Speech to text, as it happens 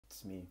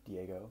It's me,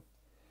 Diego.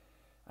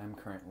 I'm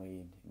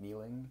currently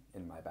kneeling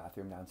in my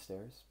bathroom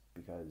downstairs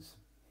because,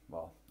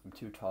 well, I'm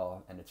too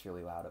tall and it's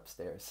really loud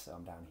upstairs, so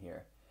I'm down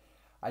here.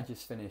 I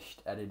just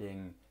finished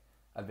editing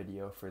a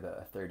video for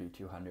the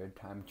 3200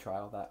 time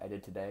trial that I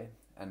did today,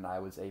 and I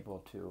was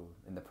able to,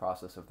 in the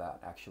process of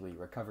that, actually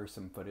recover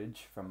some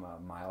footage from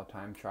a mile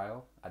time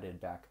trial I did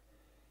back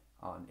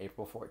on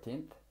April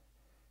 14th.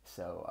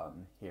 So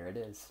here it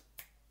is.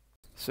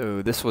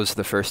 So this was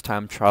the first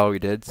time trial we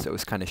did, so it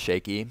was kind of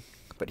shaky.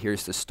 But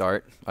here's the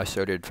start. I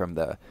started from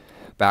the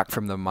back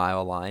from the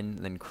mile line,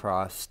 then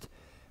crossed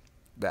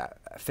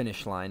that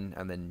finish line,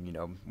 and then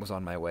was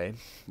on my way.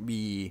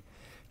 We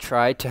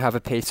tried to have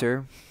a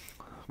pacer.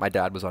 My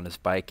dad was on his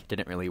bike.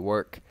 Didn't really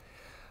work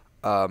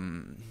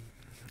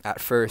at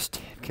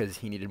first because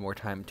he needed more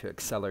time to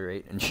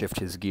accelerate and shift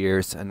his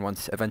gears. And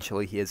once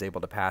eventually he is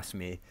able to pass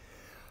me.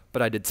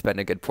 But I did spend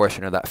a good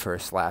portion of that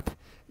first lap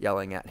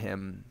yelling at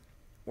him.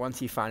 Once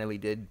he finally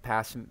did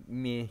pass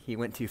me, he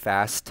went too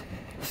fast,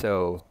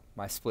 so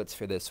my splits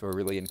for this were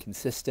really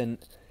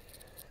inconsistent.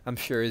 I'm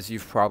sure, as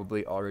you've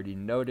probably already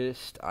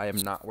noticed, I am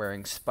not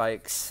wearing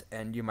spikes,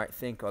 and you might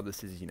think, oh,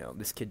 this is,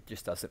 this kid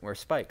just doesn't wear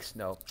spikes.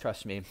 No,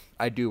 trust me,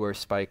 I do wear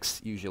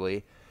spikes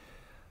usually.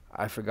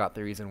 I forgot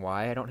the reason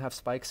why I don't have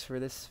spikes for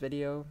this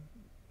video.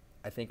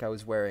 I think I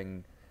was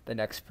wearing the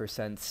next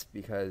percents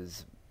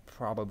because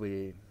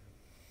probably,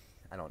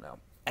 I don't know.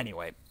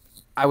 Anyway.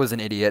 I was an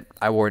idiot.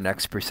 I wore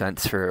next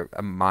percents for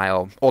a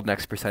mile, old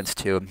next percents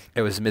too.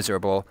 It was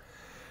miserable.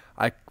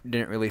 I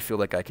didn't really feel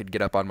like I could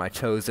get up on my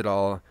toes at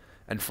all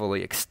and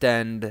fully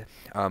extend.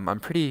 I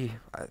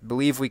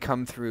believe we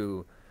come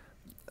through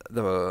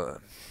the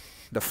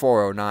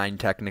 409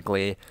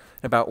 technically,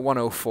 about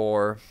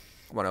 104,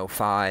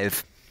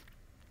 105.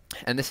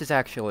 And this is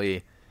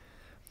actually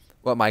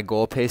what my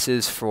goal pace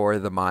is for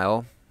the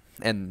mile.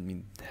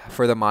 And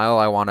for the mile,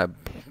 I want to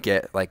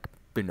get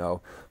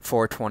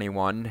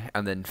 421,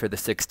 and then for the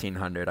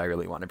 1600 I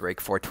really want to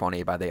break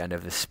 420 by the end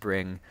of the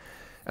spring,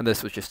 and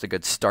this was just a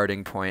good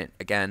starting point.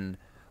 Again,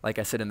 like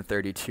I said in the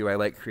 32, I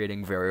like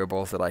creating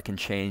variables that I can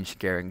change,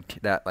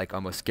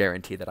 almost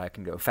guarantee that I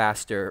can go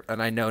faster,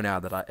 and I know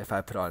now that if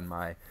I put on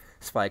my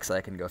spikes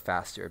I can go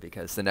faster,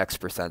 because the next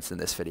percents in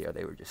this video,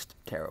 they were just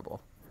terrible.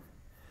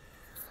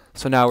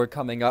 So now we're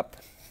coming up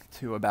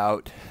to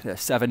about the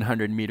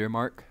 700 meter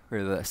mark,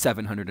 or the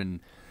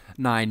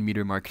 709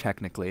 meter mark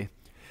technically.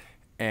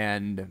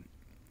 And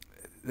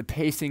the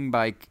pacing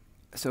bike,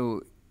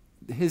 so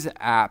his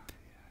app,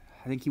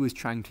 I think he was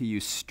trying to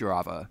use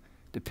Strava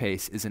to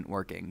pace, isn't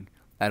working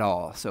at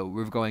all. So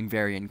we're going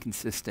very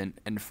inconsistent.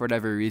 And for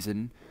whatever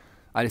reason,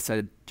 I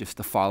decided just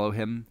to follow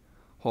him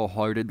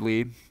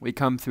wholeheartedly. We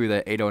come through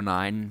the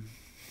 809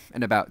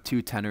 in about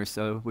 210 or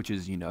so, which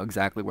is,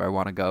 exactly where I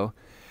want to go.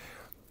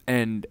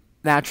 And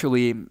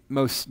naturally,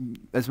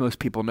 as most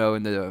people know,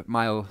 in the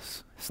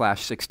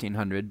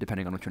miles/1600,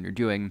 depending on which one you're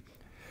doing,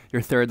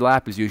 your third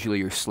lap is usually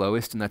your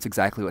slowest, and that's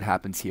exactly what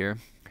happens here.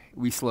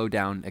 We slow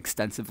down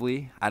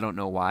extensively. I don't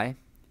know why.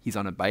 He's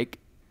on a bike.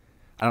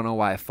 I don't know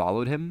why I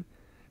followed him.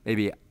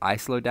 Maybe I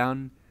slowed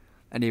down.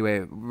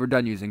 Anyway, we're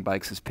done using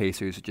bikes as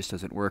pacers. It just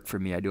doesn't work for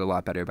me. I do a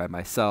lot better by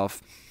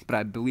myself. But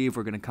I believe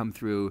we're going to come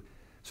through.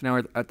 So now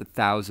we're at the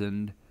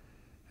 1,000,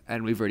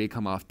 and we've already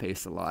come off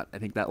pace a lot. I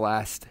think that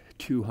last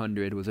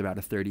 200 was about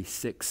a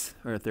 36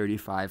 or a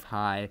 35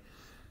 high,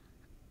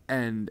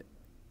 and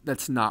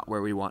that's not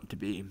where we want to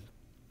be.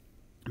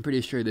 I'm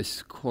pretty sure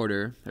this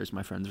quarter, there's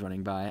my friends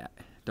running by,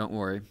 don't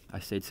worry, I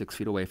stayed 6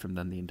 feet away from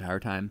them the entire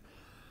time,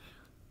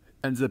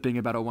 ends up being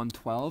about a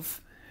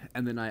 112,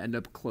 and then I end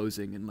up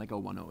closing in like a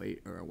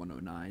 108 or a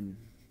 109.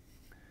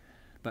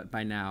 But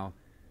by now,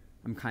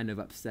 I'm kind of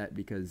upset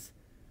because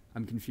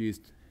I'm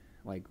confused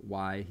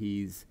why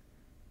he's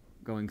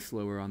going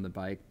slower on the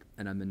bike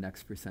and I'm the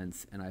next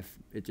percents, and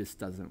it just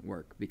doesn't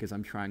work because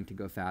I'm trying to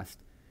go fast.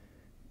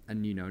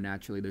 And,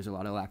 naturally there's a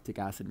lot of lactic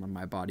acid on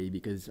my body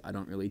because I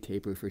don't really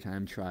taper for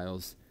time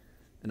trials.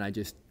 And I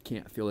just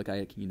can't feel like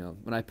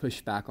when I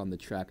push back on the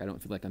track, I don't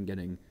feel like I'm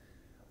getting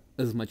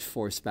as much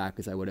force back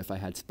as I would if I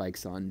had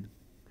spikes on.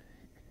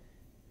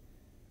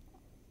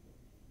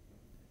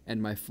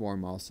 And my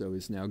form also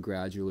is now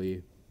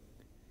gradually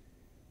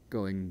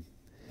going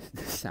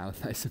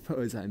south, I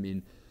suppose. I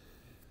mean,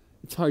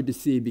 it's hard to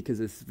see because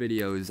this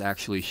video is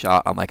actually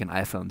shot on an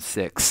iPhone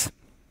 6,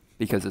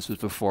 because this was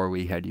before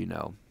we had,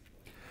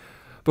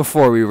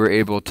 before we were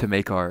able to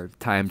make our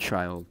time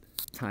trial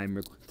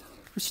we're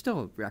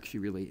still actually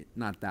really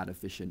not that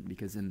efficient,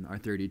 because in our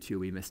 32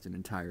 we missed an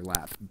entire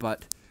lap,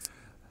 but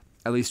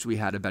at least we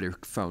had a better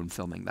phone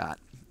filming that.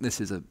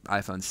 This is an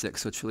iPhone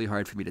 6, so it's really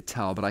hard for me to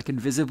tell, but I can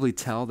visibly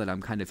tell that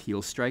I'm kind of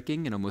heel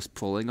striking and almost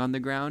pulling on the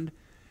ground.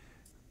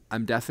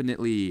 I'm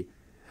definitely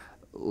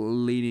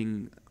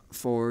leaning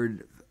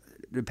forward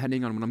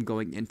depending on when I'm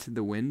going into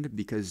the wind,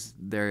 because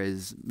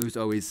there's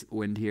always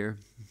wind here.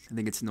 I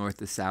think it's north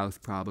to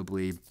south,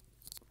 probably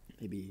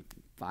maybe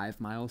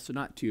 5 miles, so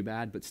not too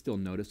bad, but still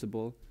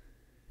noticeable.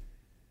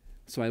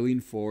 So I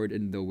lean forward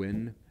in the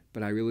wind,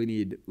 But I really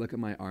need, look at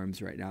my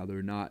arms right now.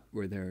 They're not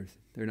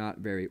they're not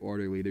very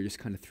orderly. They're just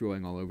kind of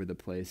throwing all over the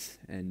place.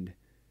 And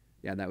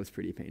yeah, that was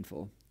pretty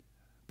painful.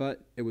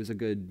 But it was a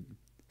good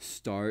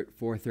start.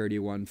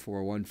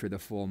 4:31.41 for the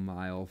full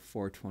mile,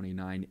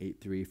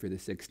 4:29.83 for the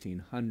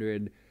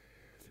 1600.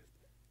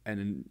 And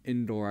in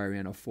indoor, I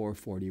ran a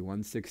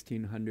 4:41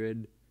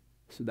 1600.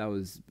 So that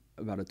was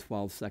about a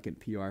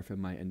 12-second PR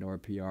from my indoor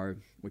PR,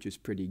 which is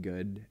pretty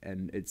good.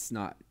 And it's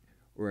not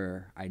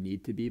where I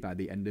need to be by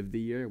the end of the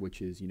year,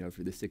 which is,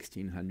 for the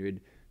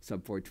 1600,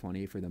 sub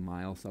 420 for the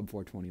mile, sub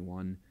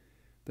 421.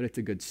 But it's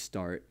a good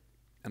start,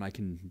 and I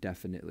can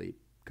definitely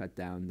cut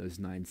down those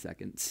 9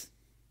 seconds.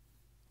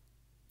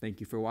 Thank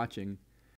you for watching.